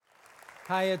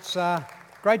Hey, it's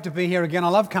great to be here again. I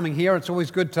love coming here. It's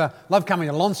always good to love coming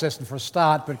to Launceston for a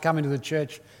start, but coming to the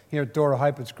church here at Door of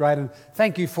Hope, it's great. And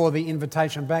thank you for the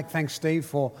invitation back. Thanks, Steve,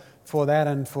 for that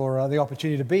and for the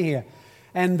opportunity to be here.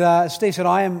 And Steve said,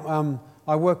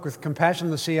 I work with Compassion,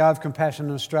 the CEO of Compassion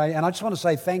in Australia, and I just want to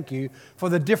say thank you for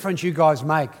the difference you guys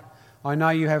make. I know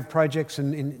you have projects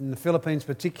in the Philippines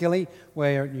particularly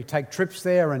where you take trips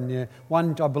there, and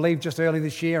one, I believe, just early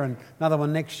this year and another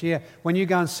one next year. When you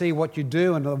go and see what you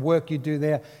do and the work you do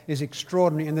there is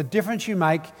extraordinary, and the difference you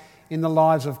make in the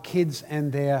lives of kids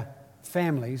and their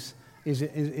families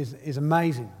is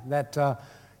amazing. That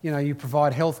you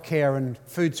provide health care and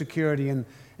food security and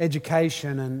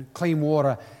education and clean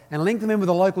water and link them in with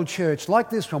a local church like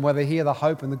this one where they hear the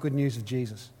hope and the good news of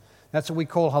Jesus. That's what we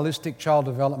call holistic child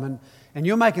development. And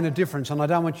you're making a difference, and I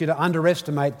don't want you to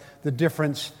underestimate the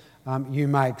difference you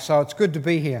make. So it's good to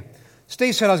be here.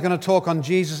 Steve said I was going to talk on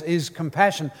Jesus is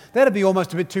compassion. That'd be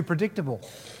almost a bit too predictable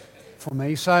for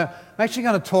me. So I'm actually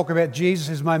going to talk about Jesus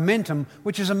is momentum,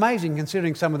 which is amazing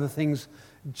considering some of the things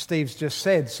Steve's just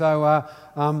said. So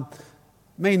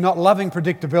me not loving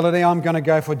predictability, I'm going to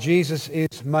go for Jesus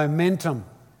is momentum.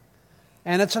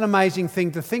 And it's an amazing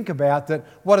thing to think about, that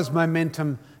what is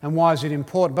momentum and why is it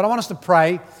important? But I want us to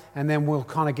pray, and then we'll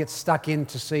kind of get stuck in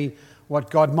to see what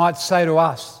God might say to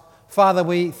us. Father,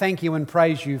 we thank you and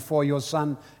praise you for your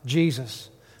Son,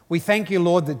 Jesus. We thank you,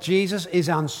 Lord, that Jesus is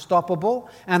unstoppable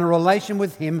and a relation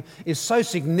with him is so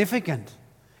significant.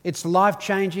 It's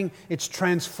life-changing, it's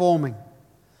transforming.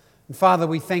 And Father,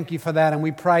 we thank you for that, and we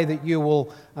pray that you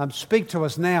will speak to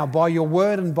us now by your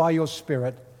word and by your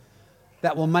Spirit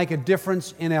that will make a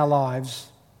difference in our lives,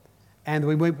 and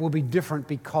we will be different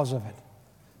because of it.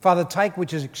 Father, take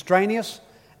which is extraneous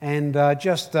and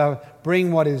just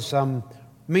bring what is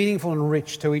meaningful and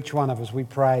rich to each one of us, we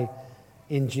pray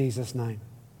in Jesus' name.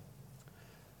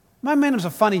 Momentum's a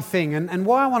funny thing, and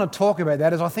why I want to talk about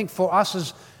that is I think for us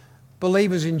as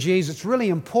believers in Jesus, it's really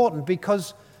important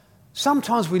because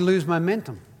sometimes we lose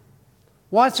momentum.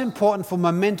 Why it's important for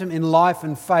momentum in life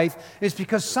and faith is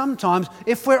because sometimes,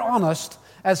 if we're honest,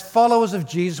 as followers of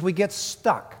Jesus, we get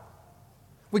stuck.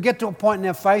 We get to a point in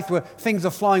our faith where things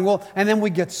are flowing well, and then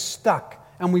we get stuck,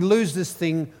 and we lose this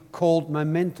thing called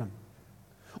momentum.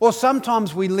 Or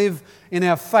sometimes we live in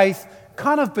our faith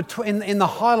kind of in the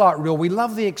highlight reel. We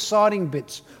love the exciting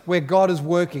bits where God is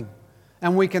working,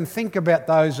 and we can think about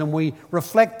those, and we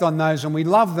reflect on those, and we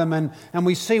love them, and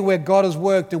we see where God has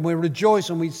worked, and we rejoice,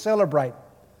 and we celebrate.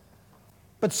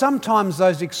 But sometimes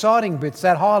those exciting bits,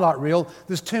 that highlight reel,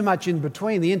 there's too much in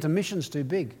between. The intermission's too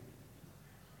big.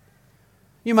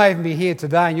 You may even be here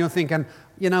today and you're thinking,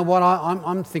 you know what,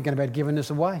 I'm thinking about giving this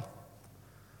away.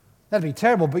 That'd be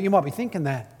terrible, but you might be thinking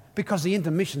that because the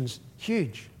intermission's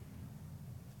huge.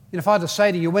 And if I had to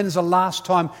say to you, when's the last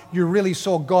time you really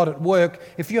saw God at work,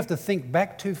 if you have to think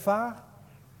back too far,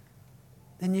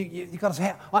 then you've got to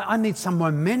say, I need some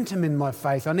momentum in my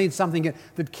faith. I need something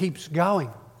that keeps going.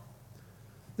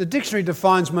 The dictionary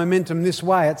defines momentum this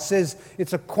way. It says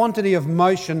it's a quantity of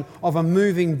motion of a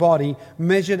moving body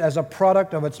measured as a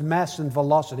product of its mass and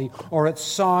velocity, or its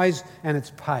size and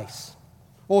its pace.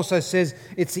 Also says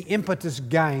it's the impetus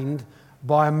gained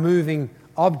by a moving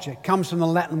object. Comes from the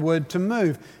Latin word to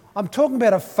move. I'm talking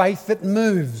about a faith that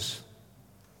moves,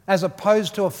 as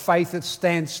opposed to a faith that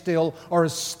stands still or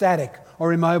is static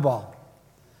or immobile.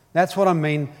 That's what I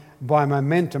mean by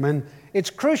momentum. And it's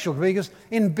crucial because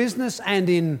in business and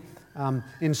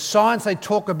in science, they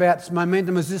talk about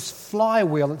momentum as this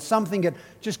flywheel. It's something that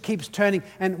just keeps turning,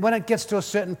 and when it gets to a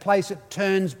certain place, it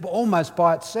turns almost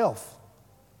by itself.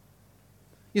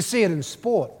 You see it in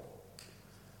sport.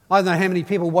 I don't know how many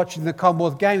people watching the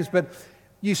Commonwealth Games, but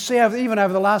you see even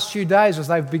over the last few days, as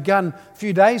they've begun a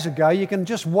few days ago, you can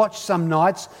just watch some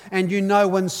nights and you know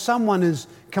when someone is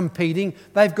competing,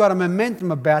 they've got a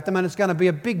momentum about them, and it's going to be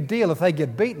a big deal if they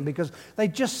get beaten because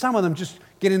some of them just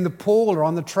get in the pool or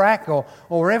on the track or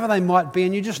wherever they might be,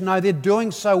 and you just know they're doing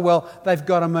so well, they've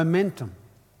got a momentum.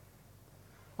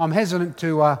 I'm hesitant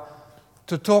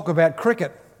to talk about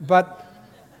cricket, but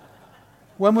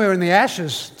when we were in the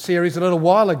Ashes series a little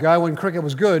while ago when cricket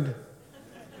was good,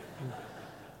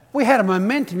 we had a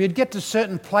momentum. You'd get to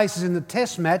certain places in the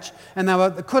test match and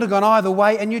they could have gone either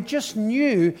way, and you just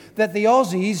knew that the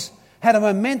Aussies had a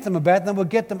momentum about them, would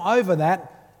get them over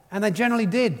that, and they generally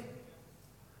did.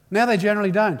 Now they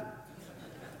generally don't.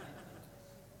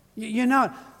 You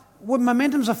know,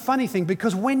 momentum's a funny thing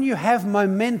because when you have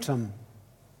momentum,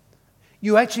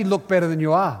 you actually look better than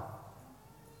you are.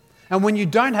 And when you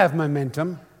don't have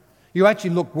momentum, you actually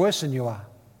look worse than you are.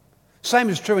 Same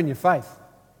is true in your faith.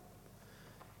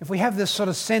 If we have this sort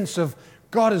of sense of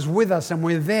God is with us and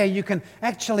we're there, you can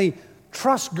actually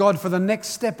trust God for the next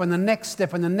step and the next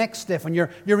step and the next step, and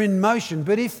you're in motion.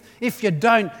 But if you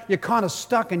don't, you're kind of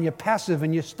stuck and you're passive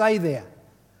and you stay there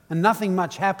and nothing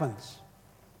much happens.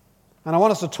 And I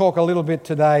want us to talk a little bit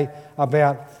today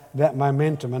about that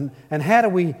momentum and how do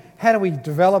we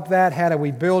develop that? How do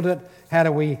we build it? How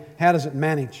does it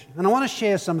manage? And I want to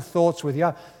share some thoughts with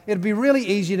you. It'd be really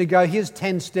easy to go, here's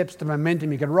 10 steps to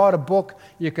momentum. You could write a book,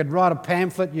 you could write a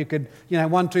pamphlet, you could,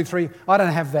 1, 2, 3. I don't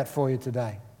have that for you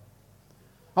today.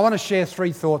 I want to share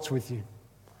 3 thoughts with you.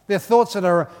 They're thoughts that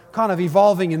are kind of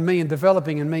evolving in me and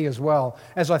developing in me as well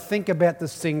as I think about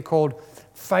this thing called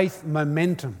faith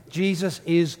momentum. Jesus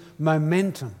is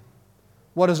momentum.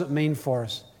 What does it mean for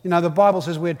us? The Bible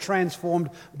says we're transformed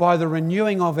by the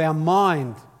renewing of our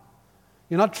mind.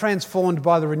 You're not transformed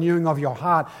by the renewing of your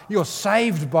heart. You're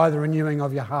saved by the renewing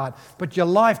of your heart. But your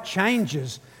life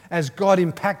changes as God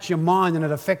impacts your mind and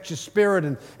it affects your spirit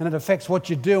and it affects what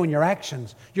you do and your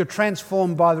actions. You're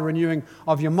transformed by the renewing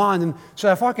of your mind. And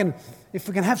so if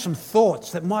we can have some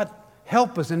thoughts that might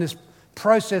help us in this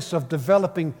process of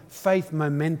developing faith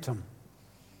momentum,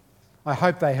 I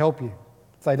hope they help you.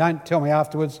 If they don't, tell me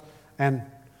afterwards and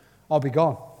I'll be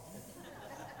gone.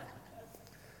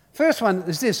 First one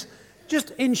is this.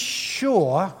 Just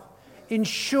ensure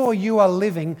you are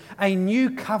living a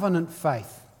new covenant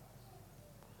faith.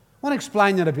 I want to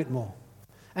explain that a bit more.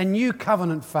 A new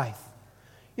covenant faith.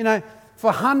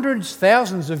 For hundreds,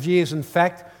 thousands of years, in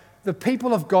fact, the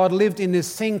people of God lived in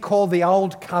this thing called the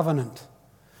Old Covenant.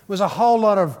 It was a whole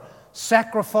lot of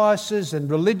sacrifices and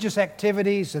religious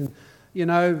activities and,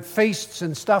 feasts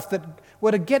and stuff that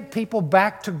were to get people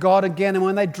back to God again. And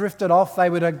when they drifted off, they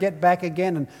were to get back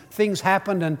again and things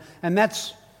happened. And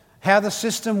that's how the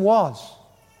system was.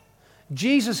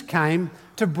 Jesus came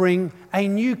to bring a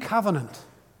new covenant.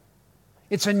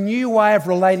 It's a new way of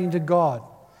relating to God.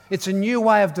 It's a new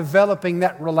way of developing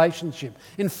that relationship.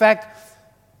 In fact,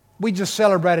 we just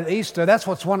celebrated Easter. That's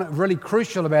what's really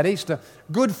crucial about Easter.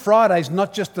 Good Friday is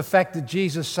not just the fact that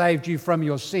Jesus saved you from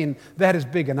your sin. That is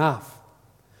big enough.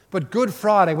 But Good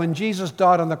Friday, when Jesus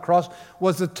died on the cross,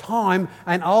 was the time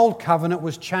an old covenant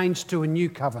was changed to a new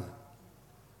covenant.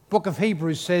 Book of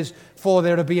Hebrews says, for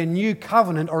there to be a new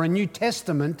covenant or a new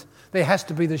testament, there has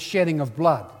to be the shedding of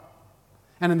blood.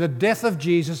 And in the death of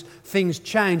Jesus, things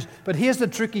changed. But here's the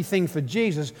tricky thing for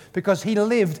Jesus, because he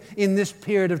lived in this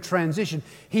period of transition.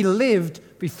 He lived,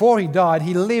 before he died,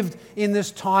 he lived in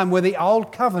this time where the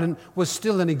old covenant was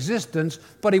still in existence,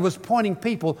 but he was pointing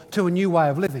people to a new way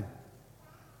of living.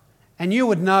 And you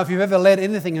would know, if you've ever led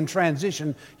anything in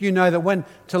transition, you know that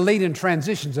to lead in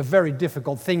transition is a very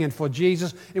difficult thing. And for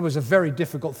Jesus, it was a very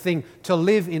difficult thing to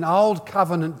live in old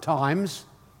covenant times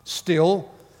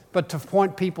still, but to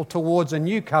point people towards a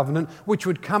new covenant which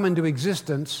would come into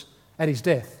existence at his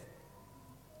death.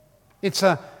 It's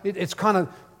kind of,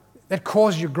 that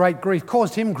caused you great grief,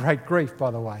 caused him great grief,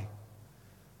 by the way.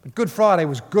 But Good Friday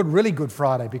was really Good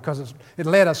Friday because it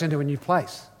led us into a new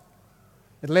place.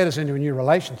 It led us into a new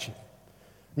relationship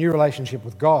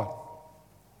with God.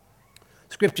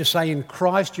 Scriptures say in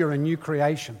Christ you're a new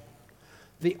creation.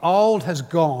 The old has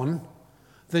gone,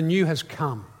 the new has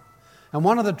come. And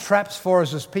one of the traps for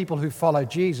us as people who follow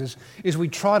Jesus is we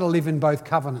try to live in both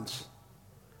covenants.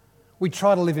 We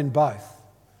try to live in both.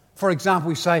 For example,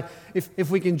 we say, if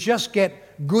we can just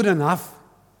get good enough,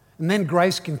 and then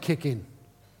grace can kick in.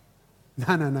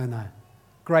 No.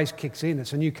 Grace kicks in.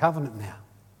 It's a new covenant now.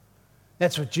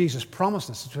 That's what Jesus promised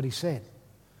us. That's what he said.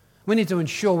 We need to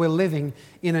ensure we're living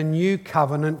in a new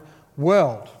covenant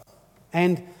world.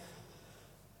 And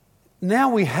now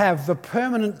we have the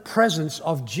permanent presence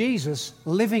of Jesus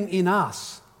living in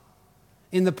us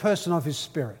in the person of his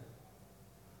Spirit.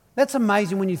 That's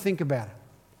amazing when you think about it.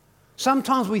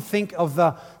 Sometimes we think of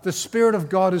the Spirit of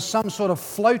God as some sort of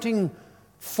floating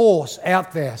force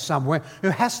out there somewhere who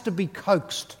has to be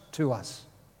coaxed to us.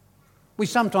 We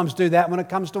sometimes do that when it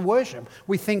comes to worship.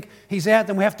 We think he's out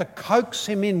there and we have to coax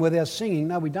him in with our singing.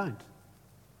 No, we don't.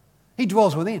 He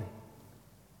dwells within.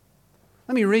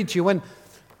 Let me read to you.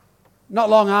 Not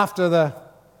long after the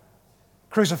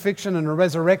crucifixion and the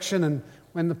resurrection, and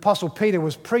when the Apostle Peter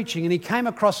was preaching, and he came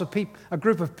across a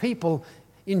group of people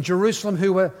in Jerusalem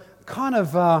who were kind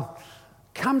of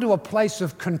come to a place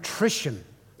of contrition.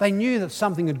 They knew that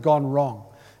something had gone wrong.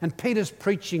 And Peter's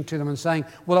preaching to them and saying,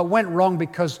 well, it went wrong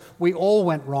because we all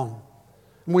went wrong.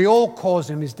 And we all caused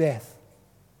him his death.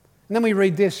 And then we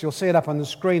read this. You'll see it up on the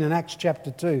screen in Acts chapter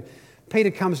 2. Peter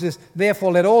comes to this,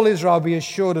 therefore let all Israel be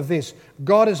assured of this.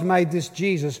 God has made this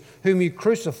Jesus, whom you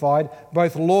crucified,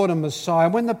 both Lord and Messiah.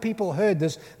 And when the people heard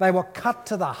this, they were cut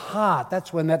to the heart.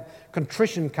 That's when that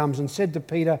contrition comes, and said to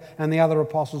Peter and the other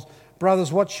apostles,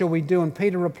 brothers, what shall we do? And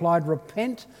Peter replied,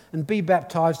 repent and be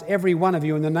baptized, every one of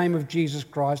you, in the name of Jesus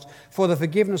Christ, for the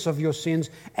forgiveness of your sins,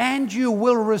 and you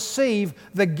will receive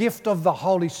the gift of the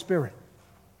Holy Spirit.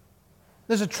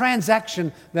 There's a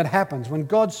transaction that happens when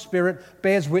God's Spirit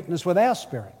bears witness with our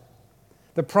spirit.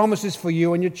 The promise is for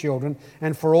you and your children,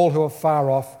 and for all who are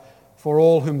far off, for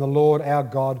all whom the Lord our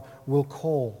God will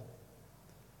call.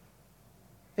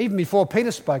 Even before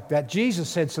Peter spoke that, Jesus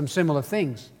said some similar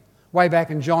things. Way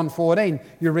back in John 14,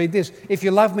 you read this, if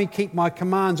you love me, keep my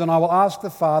commands, and I will ask the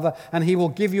Father, and he will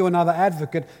give you another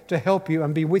advocate to help you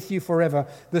and be with you forever,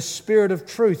 the Spirit of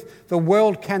truth. The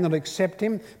world cannot accept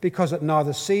him because it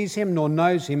neither sees him nor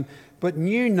knows him, but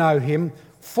you know him,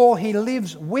 for he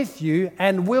lives with you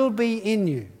and will be in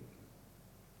you.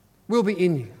 Will be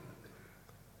in you.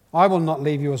 I will not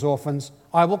leave you as orphans.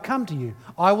 I will come to you.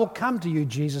 I will come to you,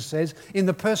 Jesus says, in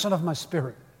the person of my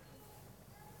Spirit.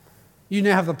 You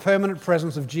now have the permanent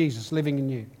presence of Jesus living in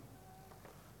you.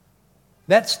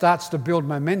 That starts to build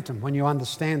momentum when you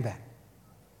understand that.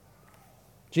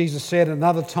 Jesus said at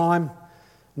another time,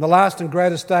 on the last and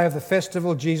greatest day of the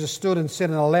festival, Jesus stood and said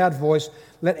in a loud voice,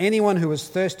 let anyone who is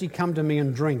thirsty come to me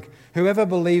and drink. Whoever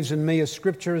believes in me, as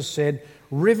Scripture has said,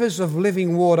 rivers of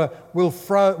living water will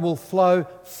flow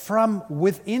from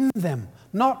within them.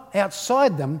 Not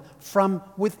outside them, from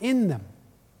within them.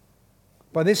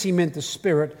 By this he meant the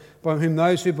Spirit, by whom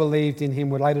those who believed in him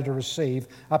were later to receive.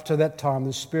 Up to that time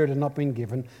the Spirit had not been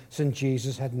given, since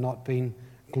Jesus had not been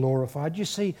glorified. You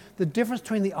see, the difference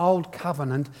between the old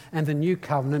covenant and the new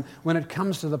covenant when it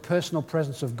comes to the personal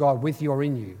presence of God with you or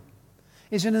in you,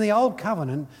 is that in the old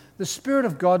covenant, the Spirit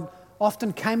of God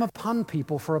often came upon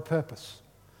people for a purpose.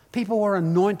 People were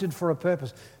anointed for a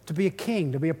purpose, to be a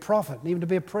king, to be a prophet, and even to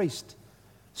be a priest.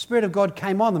 The Spirit of God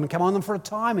came on them, and came on them for a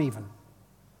time even.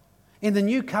 In the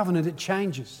new covenant, it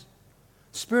changes.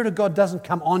 The Spirit of God doesn't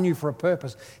come on you for a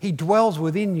purpose. He dwells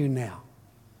within you now.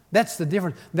 That's the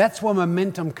difference. That's where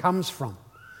momentum comes from.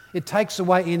 It takes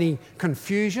away any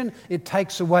confusion. It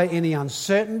takes away any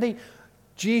uncertainty.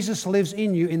 Jesus lives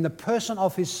in you in the person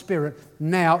of His Spirit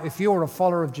now if you're a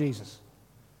follower of Jesus.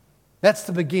 That's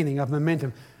the beginning of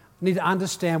momentum. You need to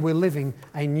understand we're living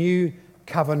a new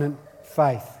covenant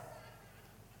faith.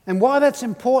 And why that's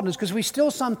important is because we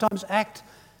still sometimes act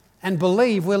and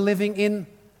believe we're living in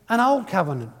an old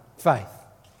covenant faith,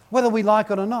 whether we like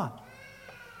it or not.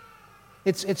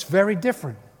 It's very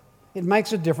different. It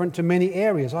makes it different to many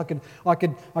areas. I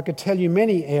could tell you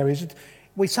many areas.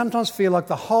 We sometimes feel like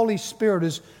the Holy Spirit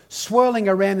is swirling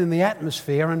around in the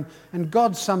atmosphere and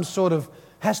God some sort of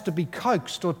has to be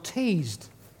coaxed or teased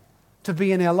to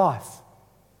be in our life.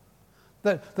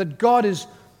 That God is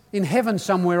in heaven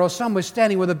somewhere or somewhere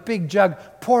standing with a big jug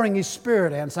pouring His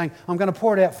Spirit out and saying, I'm going to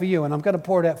pour it out for you and I'm going to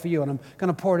pour it out for you and I'm going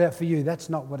to pour it out for you. That's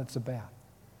not what it's about.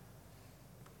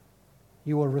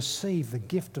 You will receive the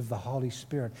gift of the Holy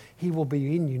Spirit. He will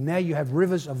be in you. Now you have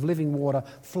rivers of living water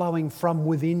flowing from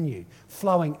within you,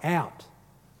 flowing out,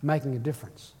 making a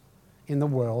difference in the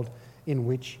world in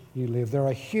which you live. There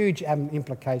are huge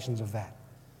implications of that.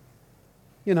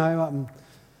 You know,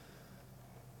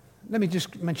 let me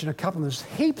just mention a couple. There's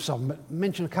heaps of them, but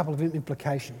mention a couple of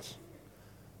implications.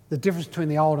 The difference between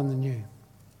the old and the new.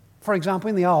 For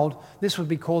example, in the old, this would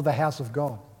be called the house of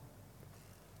God.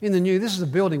 In the new, this is a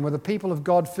building where the people of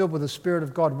God filled with the Spirit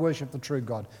of God worship the true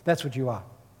God. That's what you are.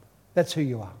 That's who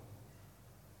you are.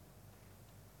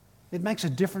 It makes a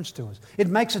difference to us. It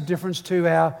makes a difference to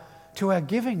our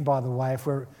giving, by the way, if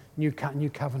we're new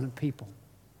covenant people.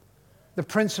 The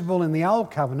principle in the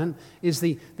old covenant is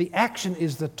the action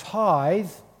is the tithe,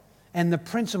 and the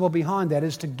principle behind that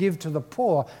is to give to the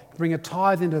poor. Bring a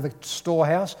tithe into the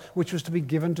storehouse, which was to be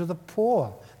given to the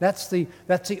poor. That's the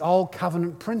old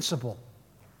covenant principle.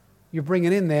 You bring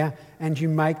it in there and you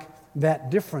make that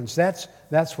difference. That's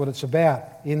what it's about.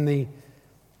 In the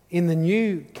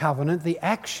new covenant, the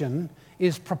action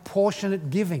is proportionate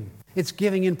giving. It's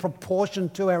giving in proportion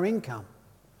to our income.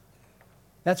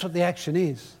 That's what the action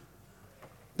is.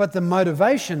 But the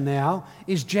motivation now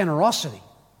is generosity.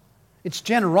 It's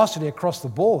generosity across the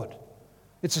board.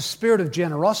 It's a spirit of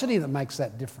generosity that makes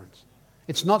that difference.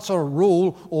 It's not sort of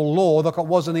rule or law like it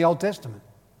was in the Old Testament.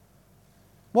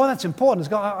 Why that's important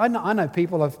is I know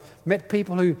people, I've met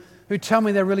people who tell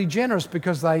me they're really generous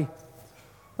because they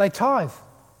tithe.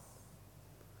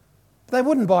 They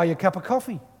wouldn't buy you a cup of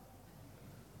coffee.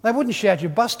 They wouldn't shout you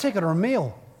a bus ticket or a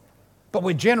meal. But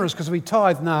we're generous because we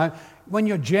tithe. No, when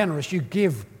you're generous, you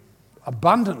give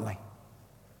abundantly.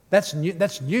 That's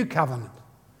new covenant.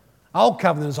 Old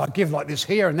covenant is I give like this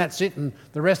here and that's it and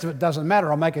the rest of it doesn't matter.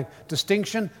 I'll make a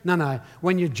distinction. No.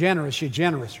 When you're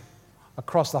generous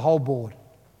across the whole board.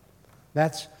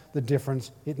 That's the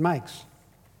difference it makes.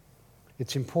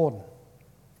 It's important.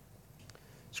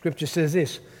 Scripture says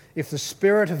this, if the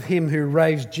Spirit of Him who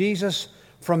raised Jesus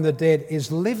from the dead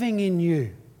is living in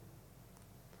you,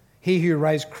 He who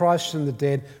raised Christ from the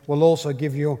dead will also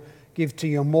give to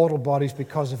your mortal bodies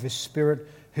because of His Spirit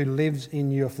who lives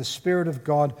in you. If the Spirit of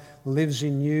God lives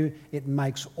in you, it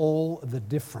makes all the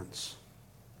difference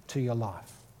to your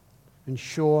life.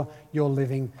 Ensure you're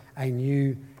living a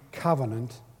new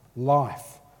covenant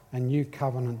life, a new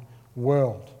covenant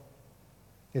world.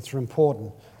 It's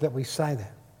important that we say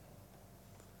that.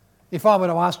 If I were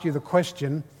to ask you the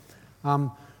question,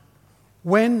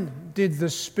 when did the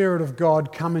Spirit of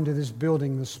God come into this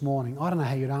building this morning? I don't know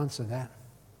how you'd answer that.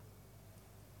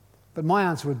 But my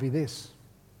answer would be this.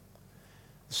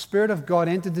 The Spirit of God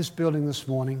entered this building this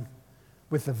morning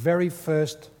with the very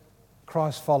first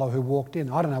Christ follower who walked in.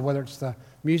 I don't know whether it's the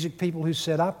music people who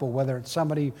set up or whether it's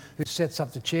somebody who sets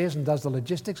up the chairs and does the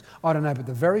logistics. I don't know, but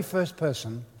the very first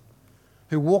person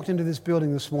who walked into this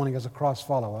building this morning as a Christ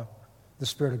follower, the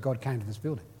Spirit of God came to this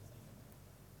building.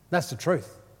 That's the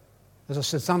truth. As I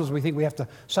said, sometimes we think we have to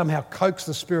somehow coax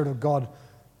the Spirit of God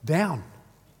down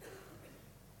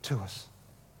to us.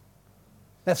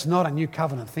 That's not a new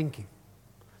covenant thinking.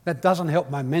 That doesn't help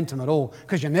momentum at all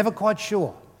because you're never quite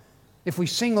sure. If we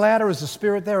sing louder, is the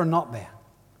Spirit there or not there?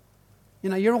 You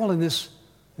know, you're all in this,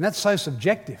 and that's so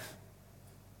subjective.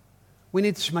 We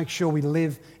need to make sure we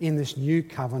live in this new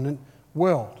covenant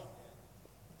world.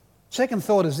 Second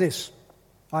thought is this.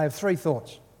 I have 3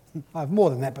 thoughts. I have more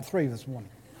than that, but 3 this morning.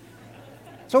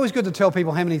 It's always good to tell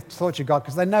people how many thoughts you got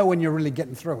because they know when you're really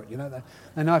getting through it. You know,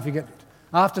 they know if you get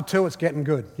after 2, it's getting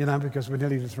good. You know, because we're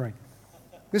nearly to 3.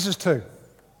 This is 2.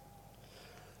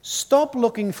 Stop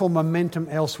looking for momentum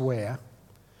elsewhere.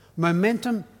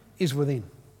 Momentum is within.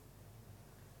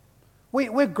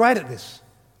 We're great at this.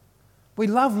 We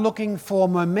love looking for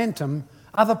momentum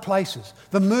other places.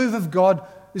 The move of God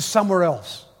is somewhere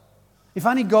else. If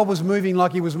only God was moving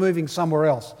like He was moving somewhere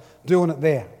else, doing it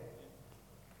there.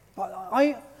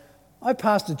 I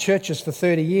pastored churches for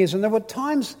 30 years, and there were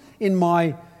times in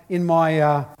my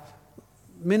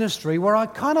ministry where I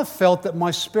kind of felt that my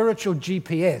spiritual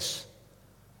GPS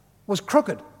was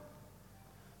crooked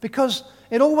because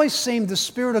it always seemed the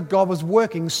Spirit of God was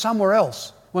working somewhere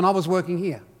else when I was working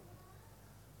here.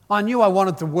 I knew I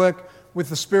wanted to work with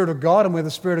the Spirit of God and with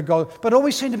the Spirit of God, but it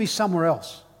always seemed to be somewhere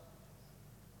else.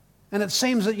 And it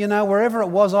seems that, wherever it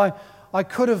was, I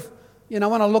could have,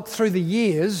 when I looked through the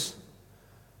years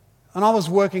and I was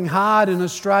working hard in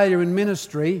Australia in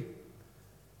ministry,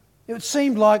 it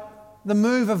seemed like the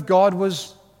move of God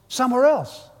was somewhere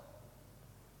else.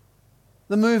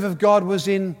 The move of God was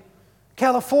in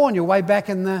California way back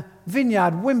in the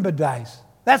Vineyard Wimber days.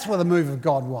 That's where the move of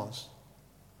God was.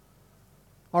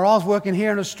 Or I was working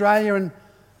here in Australia and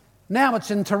now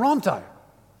it's in Toronto.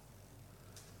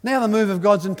 Now the move of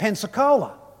God's in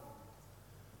Pensacola.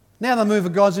 Now the move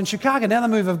of God's in Chicago. Now the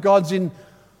move of God's in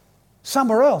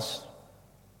somewhere else,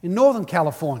 in Northern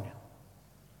California.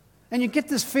 And you get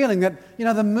this feeling that,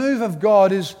 the move of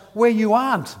God is where you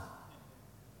aren't.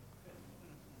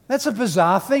 That's a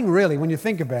bizarre thing, really, when you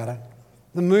think about it.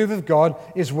 The move of God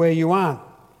is where you aren't.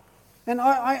 And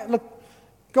look,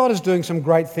 God is doing some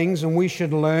great things and we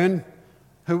should learn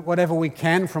whatever we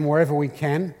can from wherever we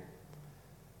can.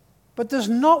 But there's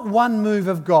not one move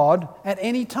of God at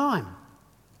any time.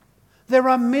 There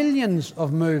are millions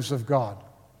of moves of God.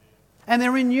 And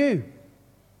they're in you.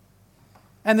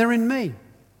 And they're in me.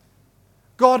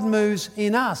 God moves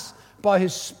in us by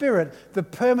His Spirit, the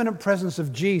permanent presence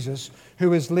of Jesus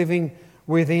who is living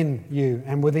within you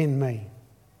and within me.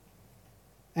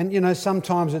 And,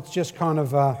 sometimes it's just kind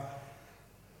of,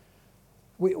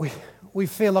 we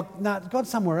feel like, no, God's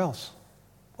somewhere else.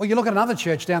 Or you look at another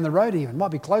church down the road even,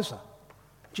 might be closer.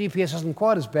 GPS isn't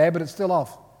quite as bad, but it's still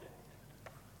off.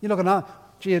 You look at another,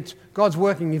 God's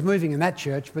working, He's moving in that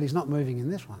church, but He's not moving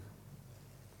in this one.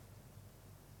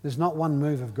 There's not one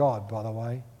move of God, by the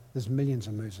way. There's millions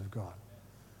of moves of God.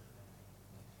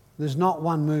 There's not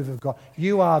one move of God.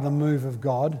 You are the move of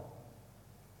God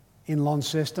in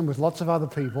Launceston with lots of other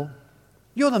people.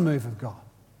 You're the move of God.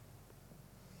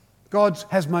 God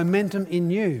has momentum in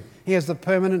you. He has the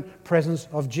permanent presence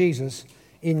of Jesus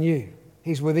in you.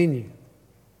 He's within you.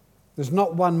 There's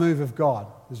not one move of God.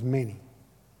 There's many.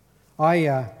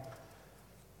 I've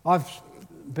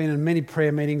been in many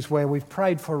prayer meetings where we've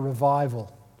prayed for a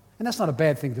revival. And that's not a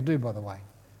bad thing to do, by the way.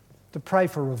 to pray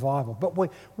for revival. But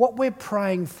what we're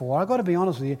praying for, I've got to be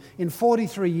honest with you, in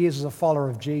 43 years as a follower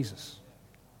of Jesus,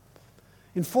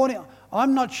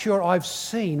 I'm not sure I've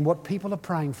seen what people are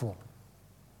praying for.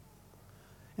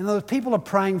 In other words, people are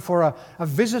praying for a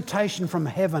visitation from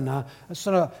heaven, a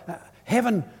sort of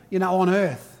heaven, on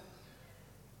earth.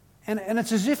 And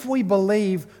it's as if we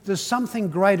believe there's something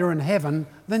greater in heaven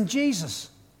than Jesus.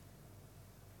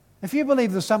 If you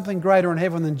believe there's something greater in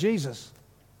heaven than Jesus,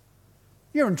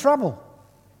 you're in trouble.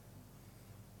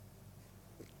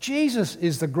 Jesus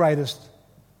is the greatest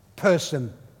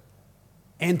person,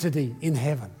 entity in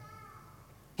heaven.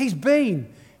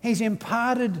 He's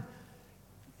imparted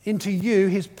into you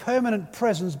His permanent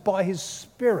presence by His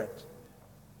Spirit.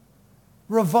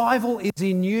 Revival is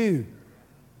in you.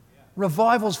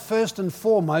 Revival's first and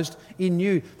foremost in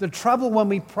you. The trouble when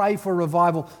we pray for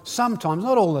revival sometimes,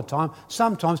 not all the time,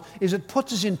 sometimes, is it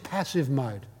puts us in passive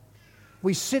mode.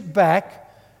 We sit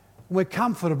back, we're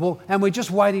comfortable, and we're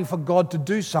just waiting for God to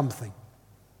do something.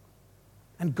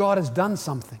 And God has done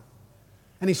something.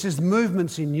 And He says, the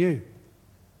movement's in you.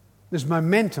 There's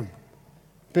momentum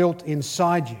built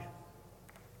inside you.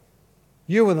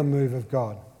 You are the move of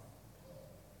God.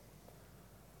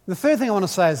 The third thing I want to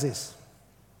say is this.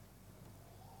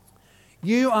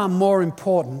 You are more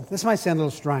important. This may sound a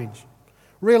little strange.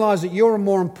 Realize that you're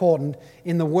more important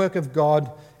in the work of God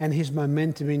and His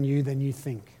momentum in you than you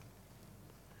think.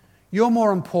 You're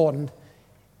more important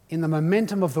in the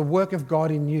momentum of the work of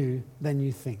God in you than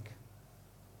you think.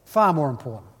 Far more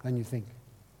important than you think.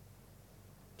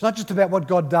 It's not just about what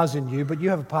God does in you, but you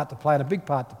have a part to play and a big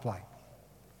part to play.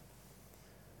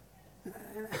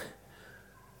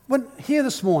 Here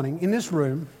this morning, in this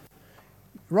room,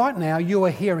 right now, you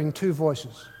are hearing two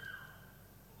voices.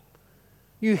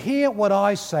 You hear what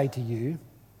I say to you,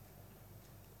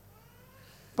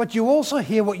 but you also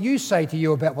hear what you say to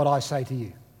you about what I say to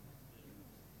you.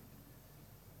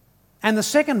 And the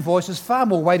second voice is far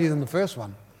more weighty than the first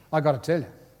one, I've got to tell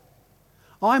you.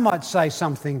 I might say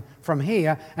something from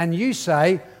here, and you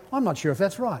say, I'm not sure if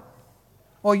that's right.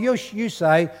 Or you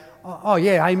say, oh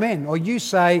yeah, amen. Or you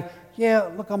say, yeah,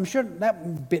 look, I'm sure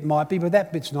that bit might be, but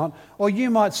that bit's not. Or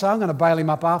you might say, I'm going to bail him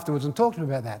up afterwards and talk to him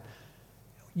about that.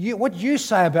 What you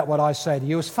say about what I say to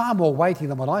you is far more weighty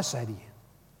than what I say to you.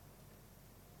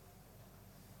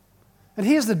 And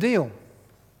here's the deal.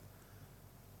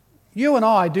 You and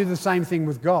I do the same thing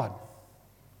with God.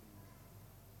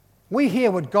 We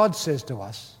hear what God says to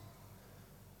us,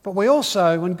 but we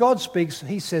also, when God speaks,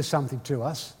 He says something to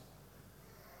us.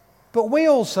 But we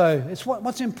also,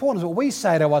 what's important is what we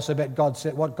say to us about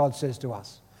what God says to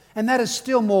us. And that is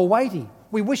still more weighty.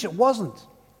 We wish it wasn't.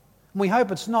 And we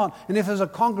hope it's not. And if there's a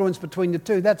congruence between the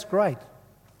two, that's great.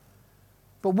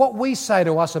 But what we say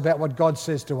to us about what God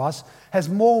says to us has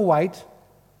more weight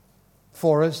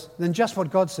for us than just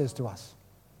what God says to us.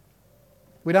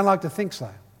 We don't like to think so.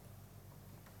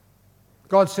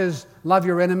 God says, love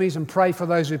your enemies and pray for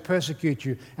those who persecute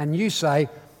you. And you say,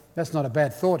 that's not a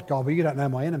bad thought, God, but you don't know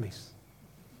my enemies.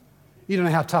 You don't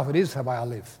know how tough it is the way I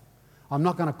live. I'm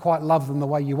not going to quite love them the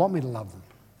way you want me to love them.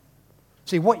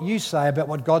 See, what you say about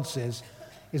what God says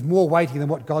is more weighty than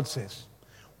what God says.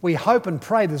 We hope and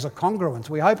pray there's a congruence.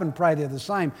 We hope and pray they're the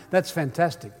same. That's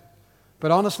fantastic.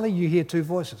 But honestly, you hear two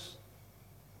voices.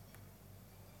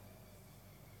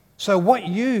 So what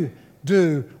you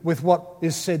do with what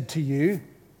is said to you,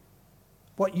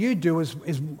 what you do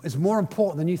is more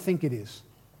important than you think it is.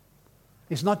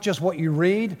 It's not just what you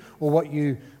read or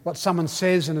what someone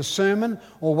says in a sermon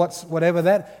or whatever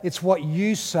that. It's what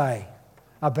you say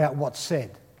about what's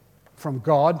said from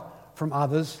God, from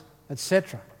others,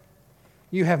 etc.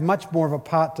 You have much more of a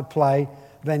part to play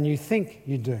than you think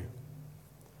you do.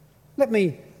 I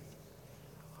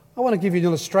want to give you an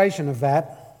illustration of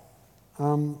that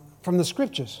from the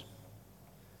Scriptures,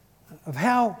 of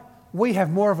how we have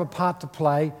more of a part to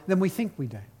play than we think we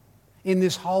do in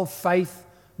this whole faith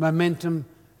momentum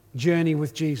journey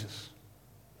with Jesus.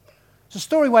 It's a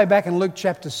story way back in Luke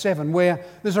chapter 7 where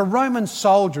there's a Roman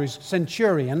soldier, he's a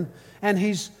centurion, and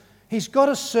he's got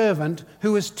a servant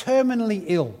who is terminally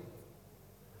ill.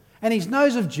 And he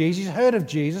knows of Jesus, he's heard of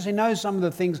Jesus, he knows some of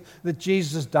the things that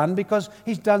Jesus has done because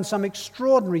he's done some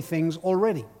extraordinary things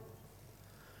already.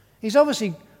 He's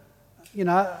obviously,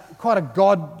 quite a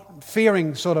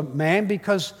God-fearing sort of man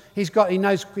because he's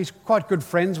quite good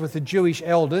friends with the Jewish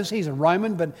elders. He's a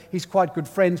Roman, but he's quite good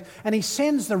friends. And he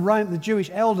sends the Jewish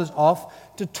elders off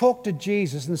to talk to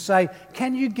Jesus and say,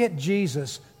 can you get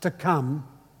Jesus to come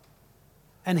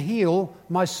and heal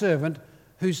my servant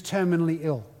who's terminally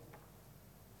ill?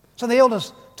 So the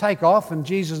elders take off, and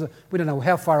Jesus, we don't know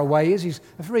how far away he is. He's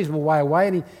a reasonable way away,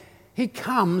 and he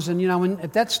comes, and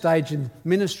at that stage in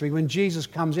ministry, when Jesus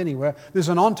comes anywhere, there's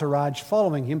an entourage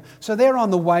following him. So they're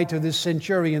on the way to this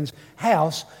centurion's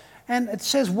house, and it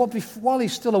says while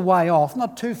he's still a way off,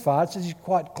 not too far, it says he's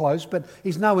quite close, but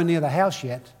he's nowhere near the house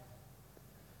yet,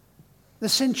 the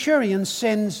centurion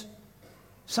sends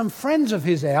some friends of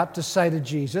his out to say to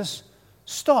Jesus,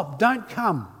 "Stop, don't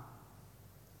come.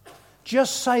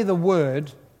 Just say the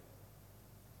word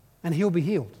and he'll be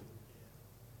healed."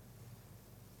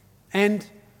 And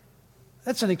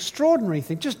that's an extraordinary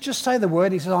thing. Just say the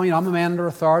word. He says, I'm a man under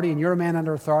authority and you're a man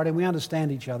under authority and we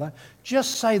understand each other.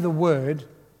 Just say the word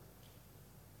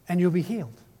and you'll be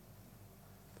healed.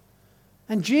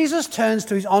 And Jesus turns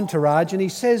to his entourage and he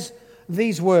says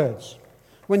these words.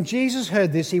 When Jesus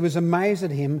heard this, he was amazed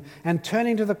at him, and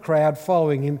turning to the crowd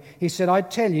following him, he said, "I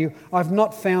tell you, I've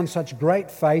not found such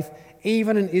great faith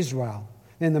even in Israel."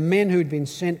 Then the men who had been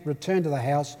sent returned to the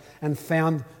house and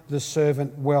found the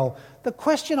servant well. The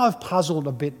question I've puzzled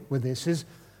a bit with this is,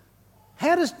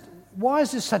 why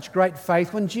is this such great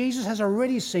faith when Jesus has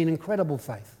already seen incredible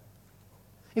faith?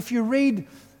 If you read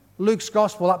Luke's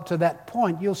gospel up to that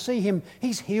point, you'll see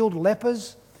he's healed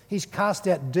lepers, he's cast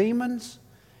out demons.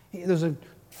 There's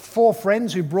 4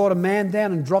 friends who brought a man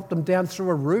down and dropped him down through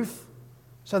a roof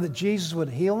so that Jesus would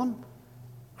heal him.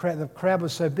 The crowd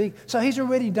was so big. So he's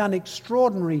already done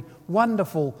extraordinary,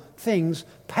 wonderful things,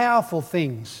 powerful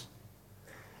things.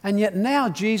 And yet now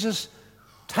Jesus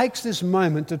takes this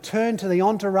moment to turn to the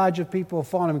entourage of people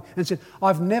following him and said,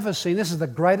 "I've never seen, this is the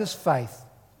greatest faith.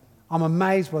 I'm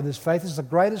amazed by this faith. This is the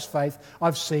greatest faith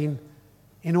I've seen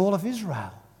in all of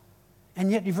Israel."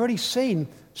 And yet you've already seen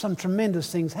some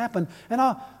tremendous things happen. And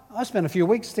I spent a few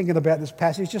weeks thinking about this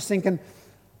passage, just thinking,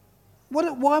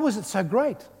 why was it so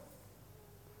great?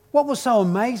 What was so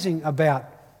amazing about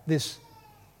this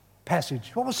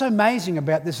passage? What was so amazing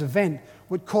about this event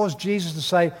would cause Jesus to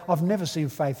say, "I've never seen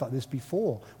faith like this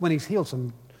before," when he's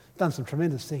done some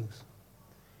tremendous things?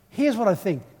 Here's what I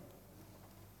think.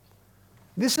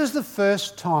 This is the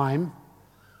first time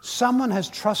someone has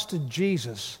trusted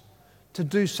Jesus to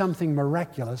do something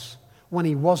miraculous when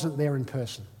he wasn't there in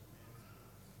person.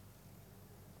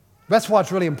 That's why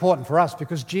it's really important for us,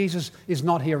 because Jesus is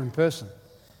not here in person.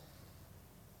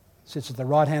 He sits at the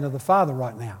right hand of the Father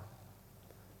right now.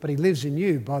 But he lives in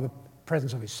you by the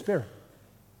presence of his Spirit.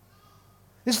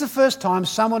 This is the first time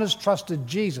someone has trusted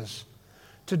Jesus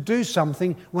to do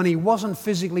something when he wasn't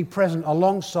physically present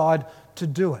alongside to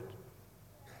do it.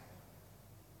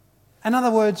 In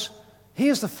other words,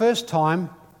 here's the first time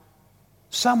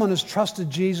someone has trusted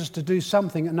Jesus to do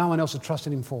something that no one else had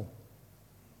trusted him for.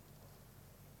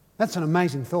 That's an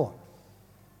amazing thought.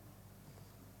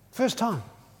 First time.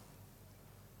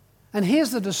 And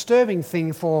here's the disturbing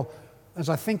thing as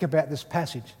I think about this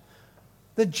passage,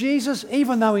 that Jesus,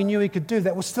 even though he knew he could do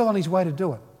that, was still on his way to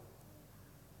do it.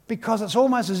 Because it's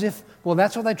almost as if, well,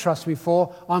 that's what they trust me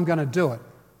for, I'm going to do it.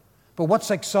 But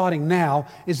what's exciting now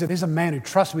is that there's a man who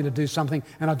trusts me to do something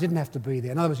and I didn't have to be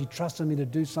there. In other words, he trusted me to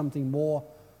do something more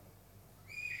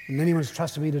than anyone's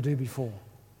trusted me to do before.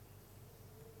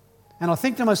 And I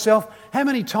think to myself, how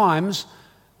many times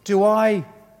do I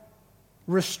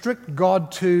restrict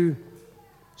God to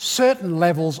certain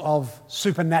levels of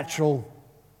supernatural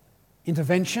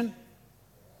intervention,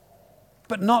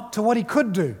 but not to what he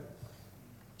could do?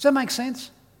 Does that make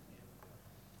sense?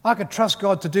 I could trust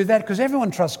God to do that because everyone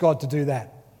trusts God to do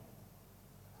that.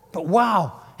 But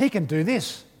wow, he can do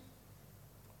this.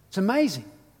 It's amazing.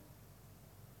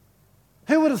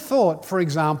 Who would have thought, for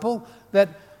example, that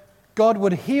God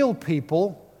would heal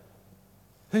people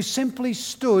who simply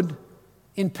stood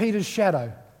in Peter's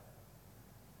shadow?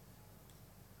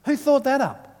 Who thought that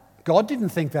up? God didn't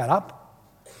think that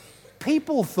up.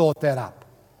 People thought that up.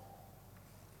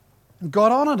 And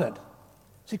God honoured it.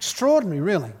 It's extraordinary,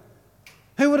 really.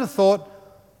 Who would have thought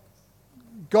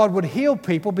God would heal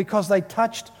people because they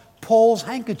touched Paul's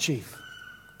handkerchief?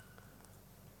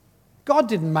 God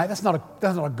didn't make that's not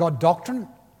a God doctrine.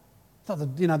 It's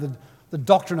not the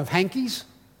doctrine of hankies.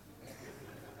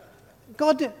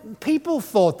 People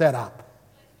thought that up.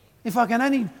 If I can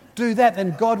only do that,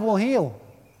 then God will heal.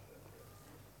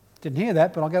 Didn't hear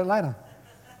that, but I'll get it later.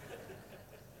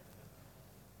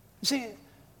 You see,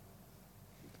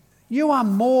 you have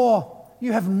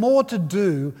more to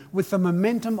do with the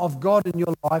momentum of God in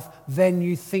your life than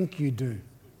you think you do.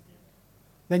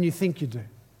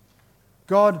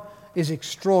 God is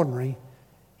extraordinary.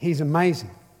 He's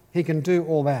amazing. He can do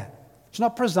all that. It's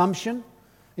not presumption.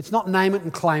 It's not name it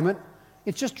and claim it.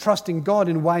 It's just trusting God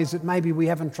in ways that maybe we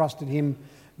haven't trusted him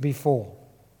before.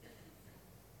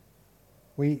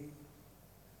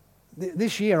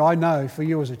 This year, I know for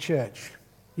you as a church,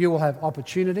 You will have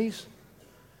opportunities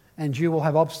and you will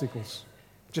have obstacles,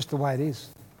 just the way it is.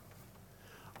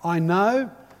 I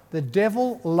know the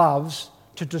devil loves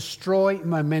to destroy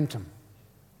momentum.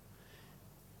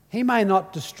 He may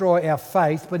not destroy our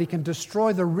faith, but he can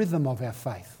destroy the rhythm of our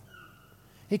faith.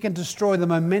 He can destroy the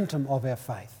momentum of our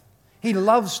faith. He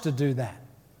loves to do that.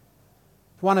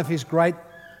 It's one of his great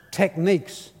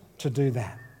techniques to do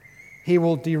that. He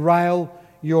will derail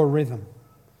your rhythm.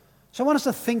 So I want us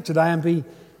to think today and be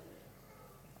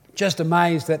just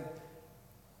amazed that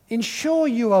ensure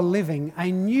you are living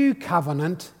a new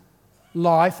covenant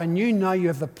life and you know you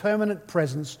have the permanent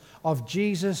presence of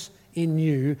Jesus in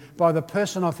you by the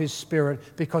person of his Spirit,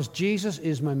 because Jesus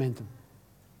is momentum.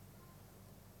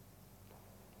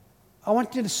 I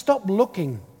want you to stop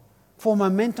looking for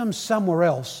momentum somewhere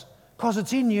else, because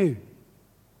it's in you.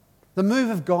 The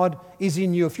move of God is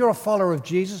in you. If you're a follower of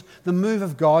Jesus, the move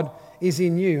of God is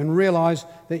in you, and realize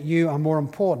that you are more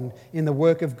important in the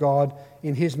work of God,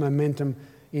 in his momentum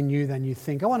in you than you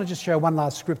think. I want to just show one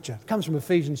last scripture. It comes from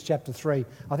Ephesians chapter 3.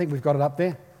 I think we've got it up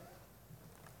there.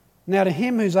 Now to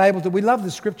him who's able to, we love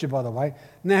the scripture by the way,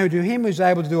 now to him who's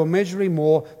able to do immeasurably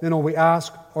more than all we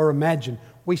ask or imagine.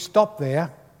 We stop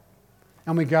there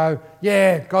and we go,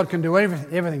 yeah, God can do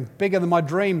everything, bigger than my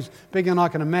dreams, bigger than I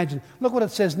can imagine. Look what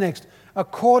it says next.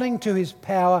 According to his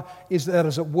power that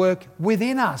is at work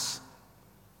within us.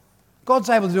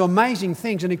 God's able to do amazing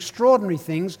things and extraordinary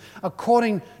things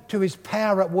according to his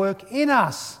power at work in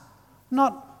us.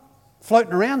 Not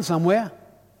floating around somewhere,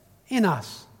 in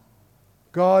us.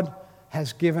 God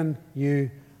has given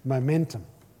you momentum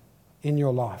in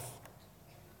your life.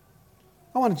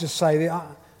 I want to just say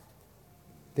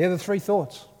they're the three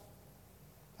thoughts.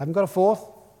 I haven't got a fourth.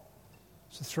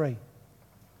 It's the three.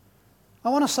 I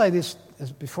want to say this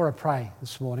before I pray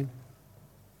this morning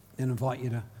and invite you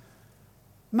to.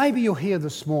 Maybe you're here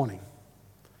this morning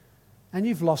and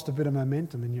you've lost a bit of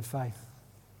momentum in your faith.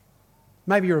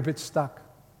 Maybe you're a bit stuck.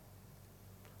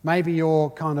 Maybe you're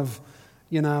kind of,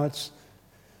 it's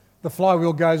the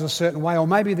flywheel goes a certain way, or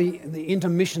maybe the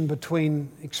intermission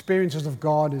between experiences of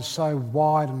God is so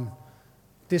wide and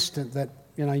distant that,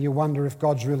 you wonder if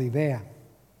God's really there.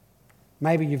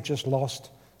 Maybe you've just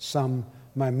lost some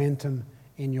momentum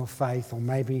in your faith, or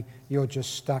maybe you're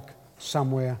just stuck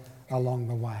somewhere along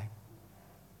the way.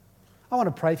 I want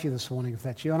to pray for you this morning if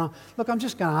that's you. And I'm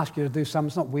just going to ask you to do something.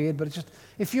 It's not weird, but it's just,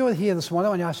 if you're here this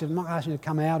morning, I'm not asking you to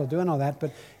come out or do any of that,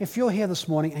 but if you're here this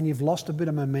morning and you've lost a bit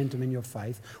of momentum in your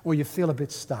faith, or you feel a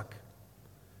bit stuck,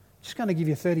 I'm just going to give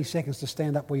you 30 seconds to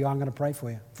stand up where you are. I'm going to pray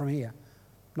for you from here.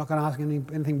 I'm not going to ask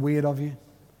anything weird of you.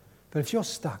 But if you're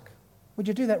stuck, would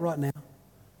you do that right now?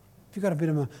 If you've got a bit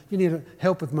of you need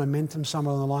help with momentum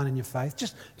somewhere on the line in your faith,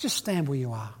 just stand where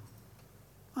you are.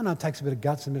 I know it takes a bit of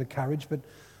guts and a bit of courage, but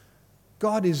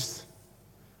God is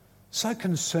so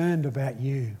concerned about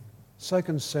you, so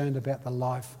concerned about the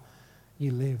life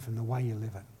you live and the way you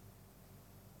live it.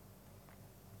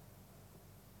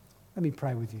 Let me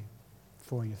pray with you,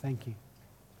 for you. Thank you.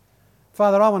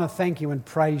 Father, I want to thank you and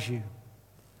praise you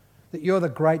that you're the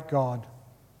great God,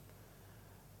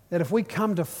 that if we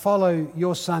come to follow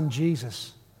your Son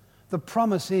Jesus, the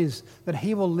promise is that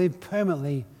he will live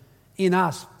permanently in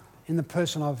us in the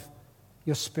person of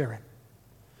your Spirit.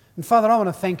 And Father, I want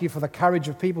to thank you for the courage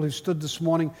of people who stood this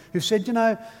morning, who said,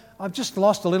 I've just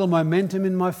lost a little momentum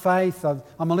in my faith.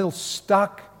 I'm a little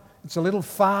stuck. It's a little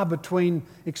far between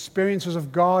experiences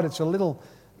of God. It's a little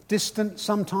distant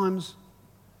sometimes.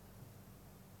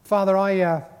 Father,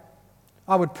 I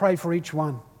would pray for each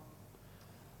one.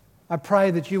 I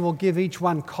pray that you will give each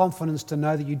one confidence to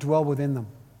know that you dwell within them.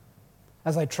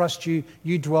 As they trust you,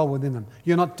 you dwell within them.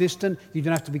 You're not distant. You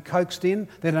don't have to be coaxed in.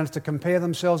 They don't have to compare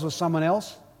themselves with someone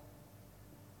else.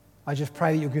 I just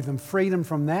pray that you'll give them freedom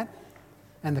from that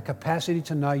and the capacity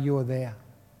to know you are there.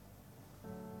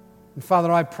 And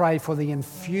Father, I pray for the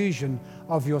infusion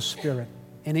of your Spirit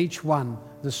in each one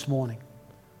this morning,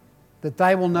 that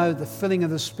they will know the filling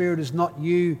of the Spirit is not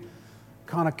you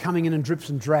kind of coming in drips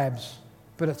and drabs,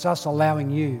 but it's us allowing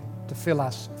you to fill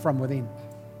us from within.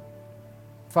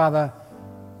 Father,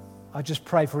 I just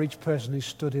pray for each person who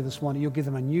stood here this morning, you'll give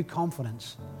them a new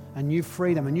confidence, a new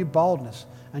freedom, a new boldness,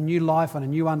 a new life and a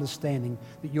new understanding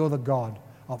that you're the God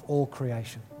of all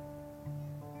creation.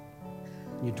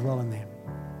 You dwell in them.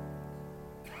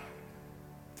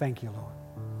 Thank you,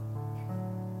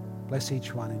 Lord. Bless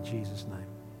each one in Jesus'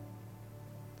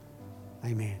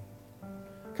 name. Amen.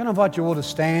 Can I invite you all to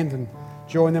stand and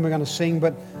join them? We're going to sing,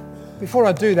 but before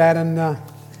I do that, and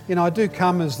I do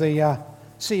come as the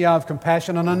CEO of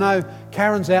Compassion, and I know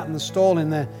Karen's out in the stall in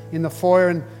the foyer,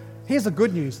 and here's the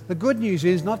good news. The good news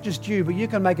is not just you, but you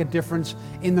can make a difference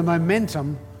in the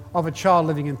momentum of a child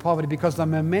living in poverty, because the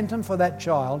momentum for that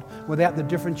child, without the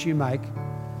difference you make,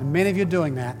 and many of you are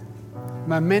doing that,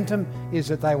 momentum is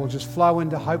that they will just flow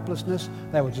into hopelessness,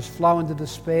 they will just flow into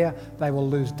despair, they will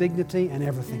lose dignity and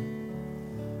everything.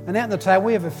 And out on the table,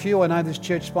 we have a few. I know this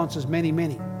church sponsors many.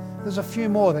 There's a few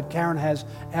more that Karen has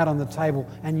out on the table,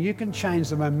 and you can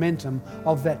change the momentum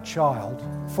of that child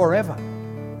forever.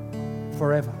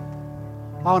 Forever.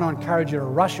 I want to encourage you to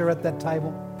rush her at that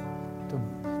table,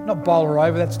 to not bowl her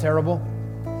over, that's terrible,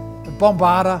 but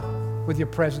bombard her with your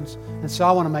presence. And so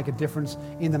I want to make a difference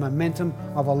in the momentum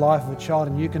of a life of a child,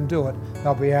 and you can do it.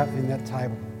 They'll be out in that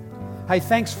table. Hey,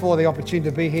 thanks for the opportunity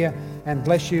to be here, and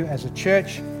bless you as a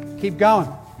church. Keep going.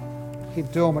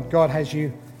 Keep doing what God has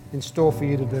you in store for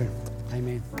you to do.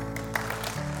 Amen.